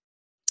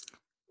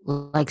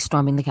 Like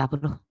storming the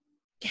Capitol?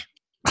 Yeah.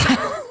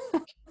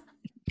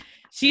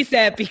 She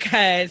said,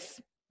 because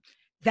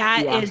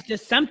that is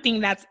just something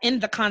that's in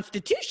the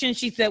Constitution,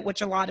 she said, which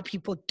a lot of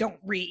people don't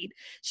read.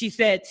 She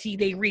said, see,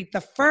 they read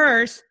the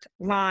first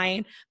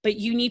line, but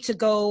you need to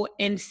go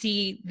and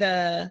see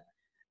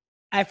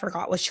I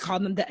forgot what she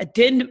called them, the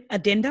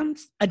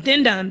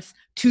addendums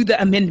to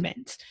the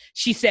amendments.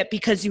 She said,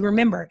 because you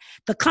remember,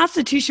 the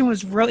Constitution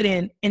was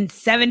written in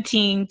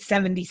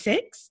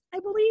 1776, I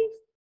believe.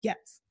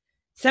 Yes.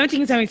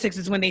 1776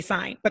 is when they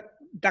signed the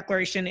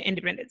Declaration of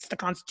Independence, the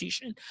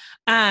Constitution.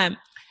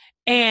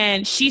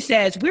 And she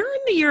says, we're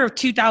in the year of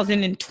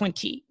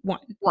 2021.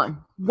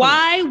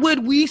 Why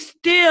would we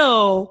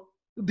still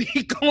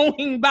be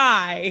going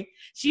by?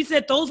 She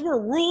said those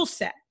were rules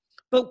set.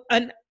 But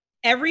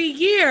every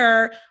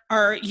year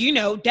or,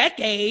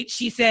 decade,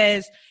 she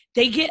says,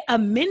 they get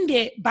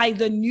amended by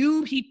the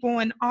new people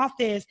in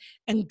office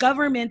and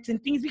governments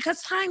and things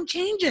because time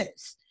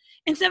changes.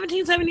 In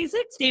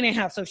 1776, they didn't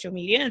have social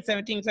media. In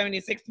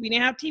 1776, we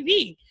didn't have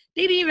TV.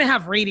 They didn't even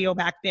have radio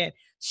back then.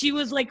 She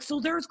was like, so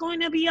there's going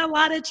to be a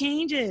lot of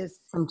changes.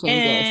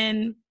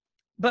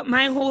 But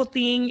my whole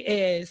thing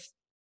is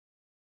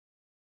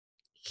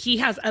he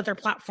has other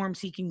platforms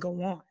he can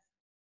go on.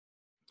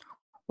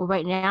 Well,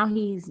 right now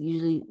he's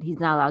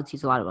not allowed to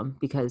use a lot of them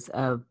because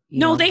of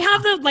they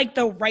have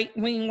the right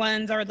wing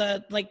ones or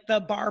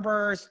the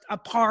barbers, a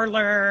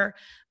parlor,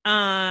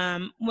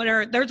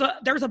 whatever.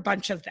 There's a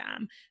bunch of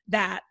them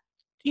that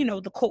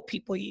the cult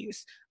people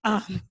use.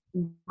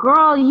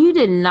 Girl, you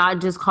did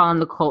not just call them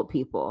the cult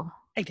people.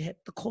 I did.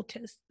 The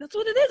cultist. That's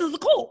what it is. It's a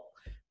cult.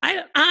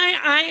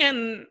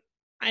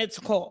 It's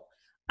a cult.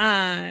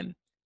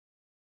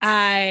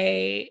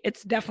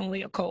 It's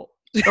definitely a cult.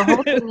 The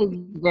whole thing is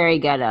very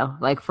ghetto,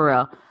 like for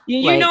real.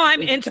 You know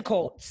I'm into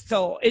cults,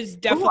 so it's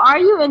definitely. Who are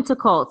you into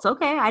cults?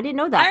 Okay, I didn't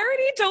know that. I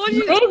already told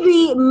you.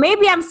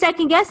 Maybe I'm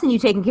second guessing you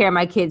taking care of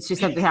my kids.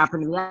 Just something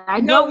happened to me.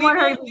 I don't want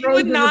her to we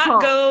would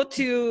not go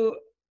to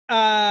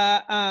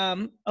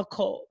a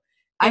cult.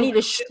 I need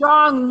a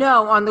strong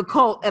no on the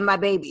cult and my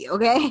baby.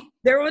 Okay.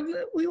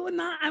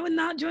 I would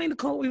not join the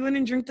cult. We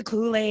wouldn't drink the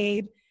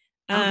Kool-Aid.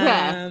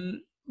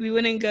 We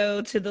wouldn't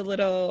go to the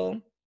little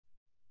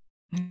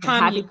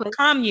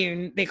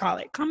commune. They call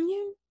it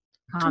commune.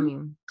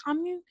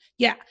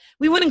 Yeah,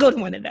 we wouldn't go to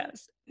one of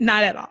those.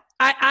 Not at all.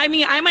 I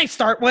mean, I might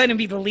start one and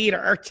be the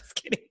leader. Just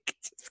kidding.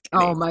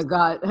 Oh my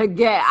God!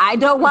 Again, I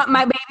don't want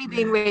my baby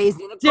being raised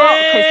in a cult.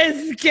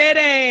 Just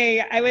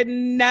kidding. I would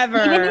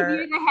never. Even if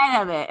you're the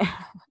head of it.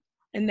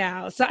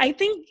 No. So I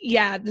think,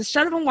 the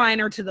shut up and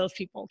whiner to those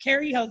people.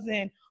 Carrie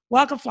Hilson,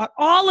 Waka Flocka,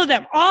 all of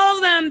them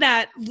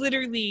that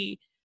literally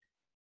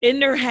in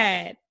their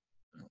head,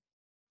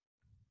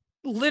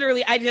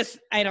 literally, I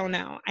don't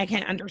know. I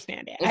can't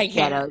understand it. It's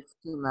ghetto. It's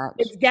too much.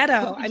 It's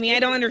ghetto. I mean,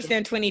 I don't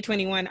understand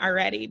 2021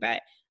 already,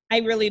 but I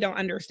really don't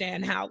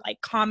understand how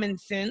common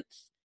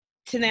sense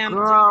to them.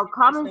 Girl,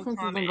 common sense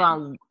has been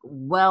gone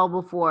well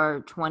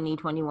before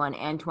 2021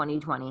 and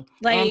 2020 and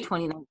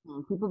 2019.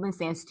 People have been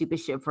saying stupid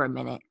shit for a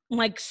minute.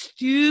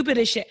 Stupid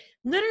as shit.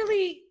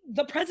 Literally,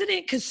 the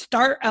president could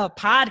start a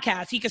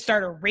podcast. He could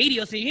start a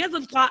radio station. He has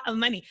a lot of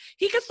money.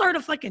 He could start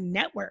a fucking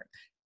network.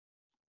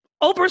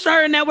 Oprah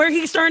started a network.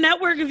 He could start a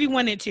network if he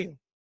wanted to.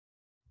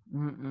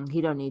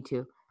 He don't need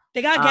to.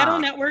 They got Ghetto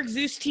Network,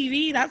 Zeus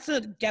TV. That's a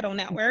ghetto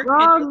network.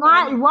 Girl,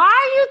 why are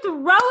you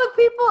throwing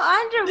people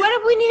under? What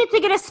if we needed to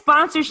get a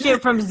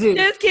sponsorship from Zeus?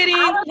 Just kidding.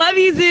 Love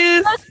you,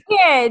 Zeus. Just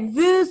kidding.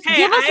 Zeus, hey,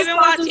 give us I've been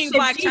watching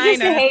Black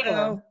China.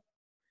 So.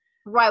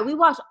 Right, we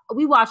watch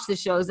the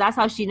shows. That's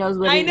how she knows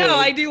what I know.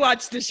 I do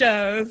watch the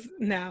shows.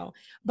 No,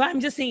 but I'm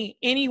just saying,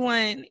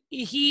 anyone.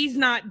 He's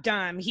not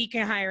dumb. He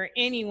can hire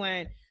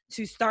anyone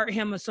to start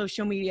him a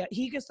social media.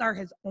 He could start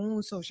his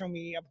own social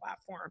media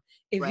platform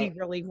if he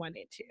really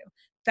wanted to.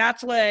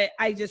 That's what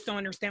I just don't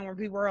understand, where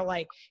people are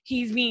like,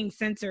 he's being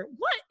censored.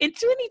 What? In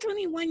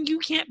 2021, you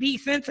can't be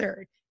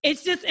censored.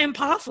 It's just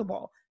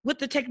impossible with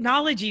the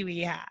technology we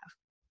have.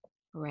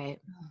 Right.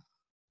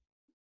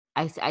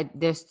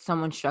 There's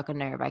someone struck a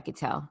nerve, I could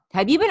tell.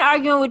 Have you been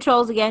arguing with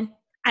trolls again?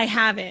 I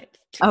haven't.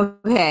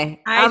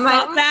 Okay. I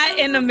saw that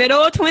in the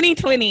middle of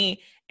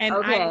 2020, and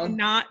I will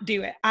not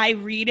do it. I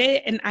read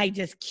it, and I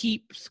just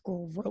keep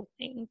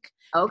scrolling.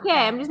 Okay,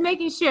 I'm just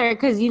making sure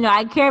because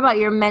I care about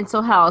your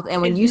mental health, and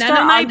when you start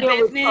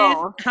arguing with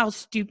trolls, how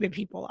stupid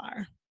people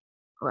are.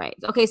 Right.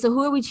 Okay. So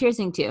who are we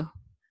cheersing to?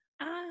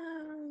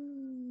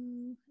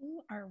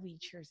 Who are we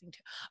cheersing to?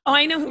 Oh,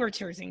 I know who we're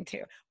cheersing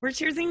to. We're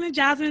cheersing to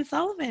Jasmine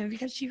Sullivan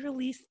because she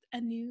released a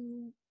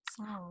new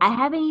song? I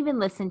haven't even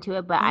listened to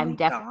it, but Oh I'm my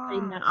definitely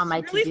putting that on gosh. my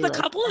She released to-do a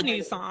list. couple of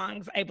new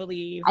songs, I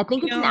believe. I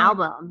think You it's an know,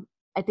 album.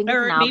 I think it's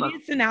an or maybe album.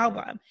 it's an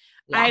album.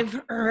 Yeah.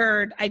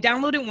 I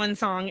downloaded one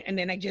song and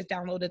then I just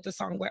downloaded the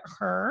song with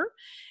her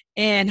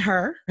and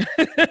her.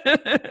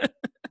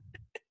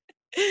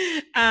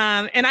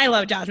 And I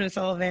love Jasmine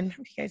Sullivan.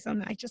 You guys don't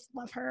know, I just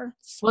love her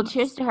so Well, much.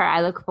 cheers to her.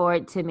 I look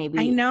forward to I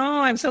maybe.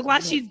 know. I'm so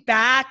glad she's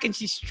back and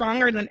she's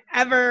stronger than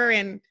ever.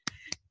 And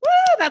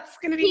woo, that's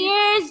gonna be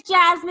Cheers,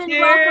 Jasmine.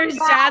 cheers, Welcome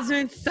back.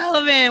 Jasmine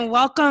Sullivan.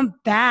 Welcome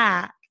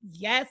back.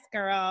 Yes,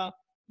 girl.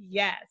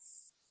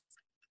 Yes.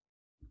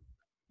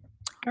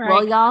 All right.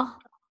 Well, y'all.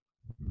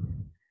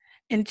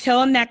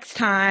 Until next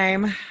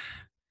time.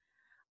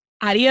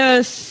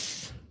 Adios.